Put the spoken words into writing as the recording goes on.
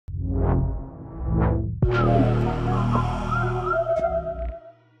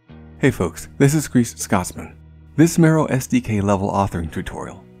Hey folks, this is Greased Scotsman. This Marrow SDK level authoring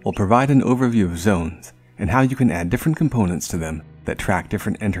tutorial will provide an overview of zones and how you can add different components to them that track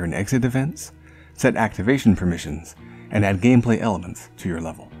different enter and exit events, set activation permissions, and add gameplay elements to your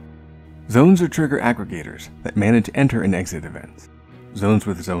level. Zones are trigger aggregators that manage enter and exit events. Zones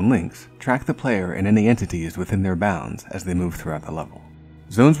with zone links track the player and any entities within their bounds as they move throughout the level.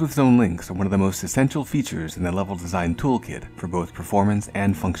 Zones with zone links are one of the most essential features in the level design toolkit for both performance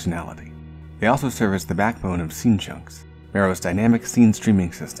and functionality. They also serve as the backbone of scene chunks, Marrow's dynamic scene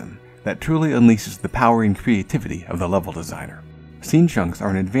streaming system that truly unleashes the power and creativity of the level designer. Scene chunks are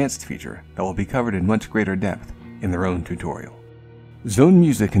an advanced feature that will be covered in much greater depth in their own tutorial. Zone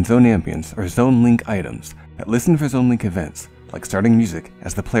music and zone ambience are zone link items that listen for zone link events, like starting music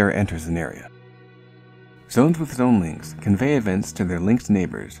as the player enters an area. Zones with zone links convey events to their linked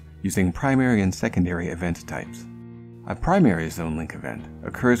neighbors using primary and secondary event types. A primary zone link event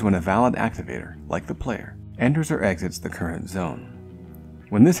occurs when a valid activator, like the player, enters or exits the current zone.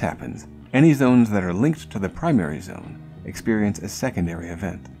 When this happens, any zones that are linked to the primary zone experience a secondary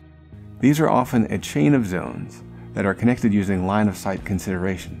event. These are often a chain of zones that are connected using line-of-sight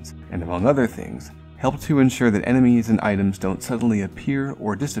considerations, and among other things, help to ensure that enemies and items don't suddenly appear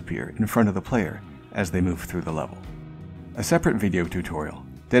or disappear in front of the player as they move through the level. A separate video tutorial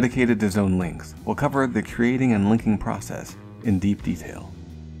dedicated to zone links will cover the creating and linking process in deep detail.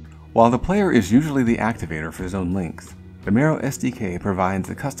 While the player is usually the activator for zone links, the Marrow SDK provides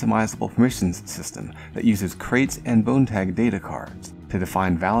a customizable permissions system that uses crates and bone tag data cards to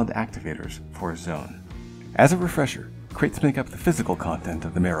define valid activators for a zone. As a refresher, crates make up the physical content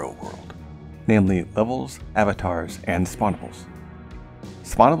of the Marrow world, namely levels, avatars, and spawnables.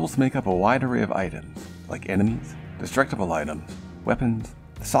 Spawnables make up a wide array of items, like enemies, destructible items, weapons,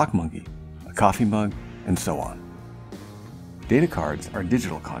 the sock monkey, a coffee mug, and so on. Data cards are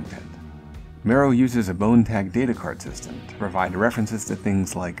digital content. Marrow uses a bone tag data card system to provide references to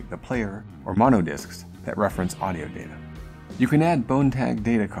things like the player or monodiscs that reference audio data. You can add bone tag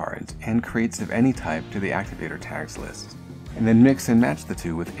data cards and crates of any type to the activator tags list, and then mix and match the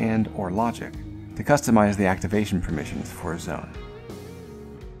two with AND or logic to customize the activation permissions for a zone.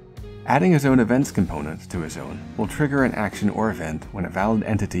 Adding a zone events component to a zone will trigger an action or event when a valid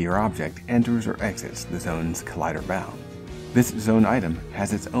entity or object enters or exits the zone's collider bound. This zone item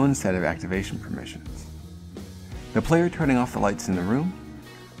has its own set of activation permissions. The player turning off the lights in the room,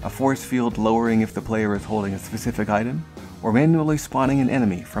 a force field lowering if the player is holding a specific item, or manually spawning an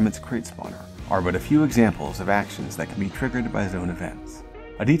enemy from its crate spawner are but a few examples of actions that can be triggered by zone events.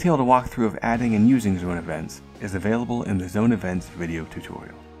 A detailed walkthrough of adding and using zone events is available in the Zone Events video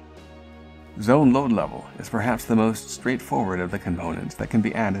tutorial. Zone load level is perhaps the most straightforward of the components that can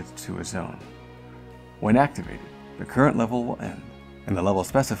be added to a zone. When activated, the current level will end, and the level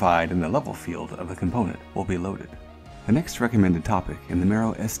specified in the level field of the component will be loaded. The next recommended topic in the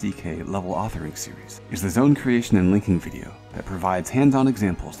Marrow SDK level authoring series is the zone creation and linking video that provides hands-on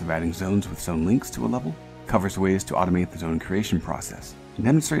examples of adding zones with zone links to a level, covers ways to automate the zone creation process, and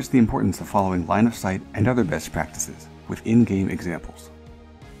demonstrates the importance of following line of sight and other best practices with in-game examples.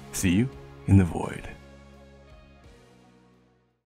 See you in the void.